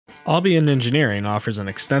Albion Engineering offers an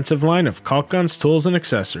extensive line of caulk guns, tools, and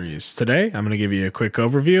accessories. Today, I'm going to give you a quick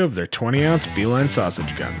overview of their 20-ounce beeline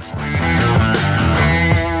sausage guns.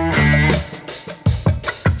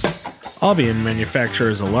 Albion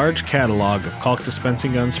manufactures a large catalog of caulk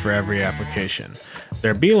dispensing guns for every application.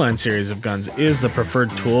 Their beeline series of guns is the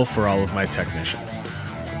preferred tool for all of my technicians.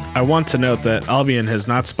 I want to note that Albion has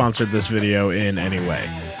not sponsored this video in any way.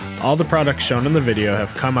 All the products shown in the video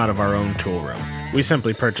have come out of our own tool room. We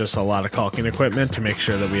simply purchase a lot of caulking equipment to make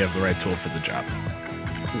sure that we have the right tool for the job.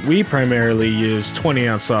 We primarily use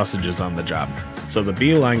 20-ounce sausages on the job, so the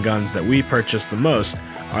beeline guns that we purchase the most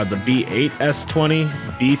are the B8S20,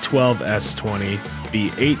 B12S20,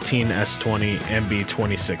 B18S20, and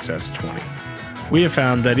B26S20. We have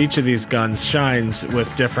found that each of these guns shines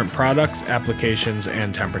with different products, applications,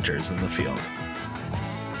 and temperatures in the field.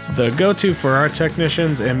 The go-to for our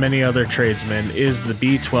technicians and many other tradesmen is the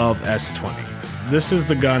B12S20. This is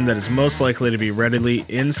the gun that is most likely to be readily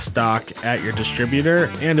in stock at your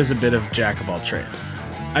distributor and is a bit of jack of all trades.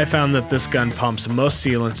 I found that this gun pumps most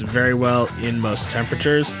sealants very well in most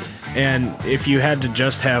temperatures, and if you had to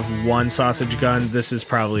just have one sausage gun, this is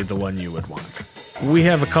probably the one you would want. We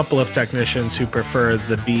have a couple of technicians who prefer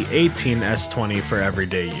the B18S20 for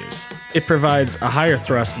everyday use. It provides a higher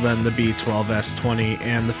thrust than the B12S20,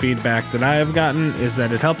 and the feedback that I have gotten is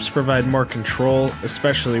that it helps provide more control,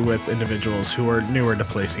 especially with individuals who are newer to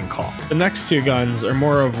placing caulk. The next two guns are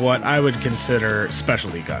more of what I would consider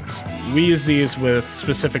specialty guns. We use these with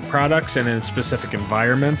specific products and in specific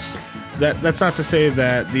environments. That's not to say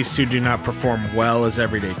that these two do not perform well as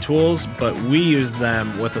everyday tools, but we use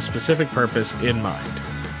them with a specific purpose in mind.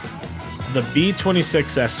 The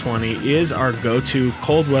B26S20 is our go-to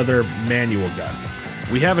cold weather manual gun.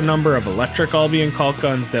 We have a number of electric Albion caulk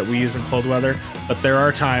guns that we use in cold weather, but there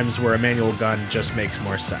are times where a manual gun just makes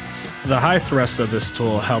more sense. The high thrust of this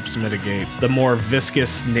tool helps mitigate the more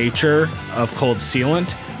viscous nature of cold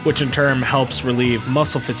sealant, which in turn helps relieve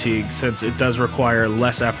muscle fatigue since it does require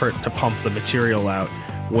less effort to pump the material out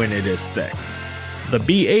when it is thick. The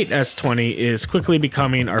B8S20 is quickly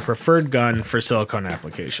becoming our preferred gun for silicone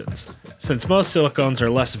applications. Since most silicones are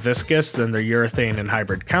less viscous than their urethane and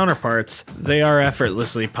hybrid counterparts, they are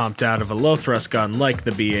effortlessly pumped out of a low thrust gun like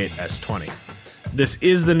the B8S20. This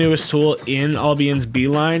is the newest tool in Albion's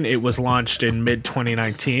beeline. It was launched in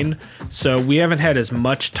mid-2019, so we haven't had as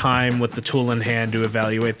much time with the tool in hand to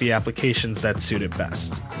evaluate the applications that suit it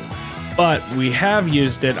best. But we have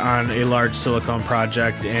used it on a large silicone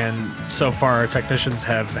project, and so far our technicians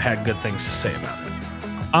have had good things to say about it.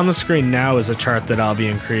 On the screen now is a chart that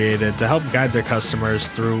Albion created to help guide their customers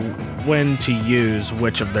through when to use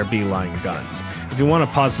which of their beeline guns. If you want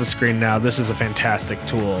to pause the screen now, this is a fantastic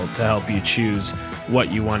tool to help you choose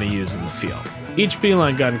what you want to use in the field. Each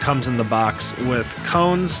beeline gun comes in the box with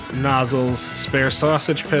cones, nozzles, spare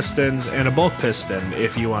sausage pistons, and a bulk piston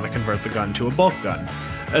if you want to convert the gun to a bulk gun,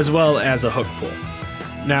 as well as a hook pull.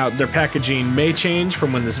 Now, their packaging may change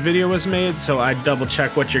from when this video was made, so I'd double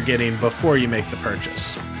check what you're getting before you make the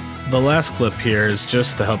purchase. The last clip here is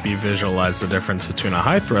just to help you visualize the difference between a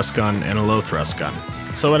high thrust gun and a low thrust gun.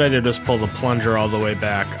 So what I did was pull the plunger all the way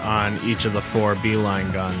back on each of the four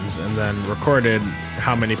beeline guns and then recorded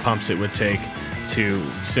how many pumps it would take to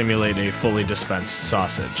simulate a fully dispensed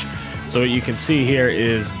sausage. So what you can see here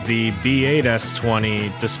is the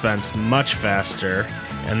B8S20 dispensed much faster,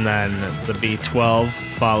 and then the B12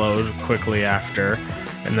 followed quickly after,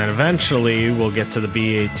 and then eventually we'll get to the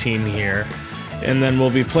B18 here, and then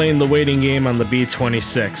we'll be playing the waiting game on the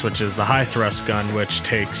B26, which is the high thrust gun, which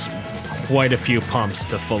takes quite a few pumps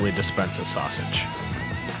to fully dispense a sausage.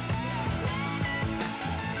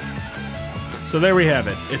 So there we have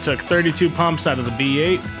it. It took 32 pumps out of the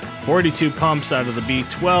B8, 42 pumps out of the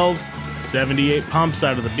B12, 78 pumps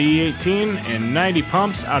out of the B18, and 90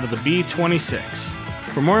 pumps out of the B26.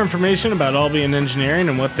 For more information about Albion Engineering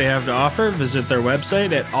and what they have to offer, visit their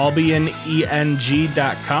website at albioneng.com.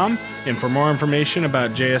 And for more information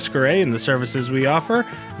about JS Goray and the services we offer,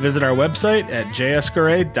 visit our website at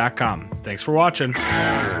jsgoray.com. Thanks for watching.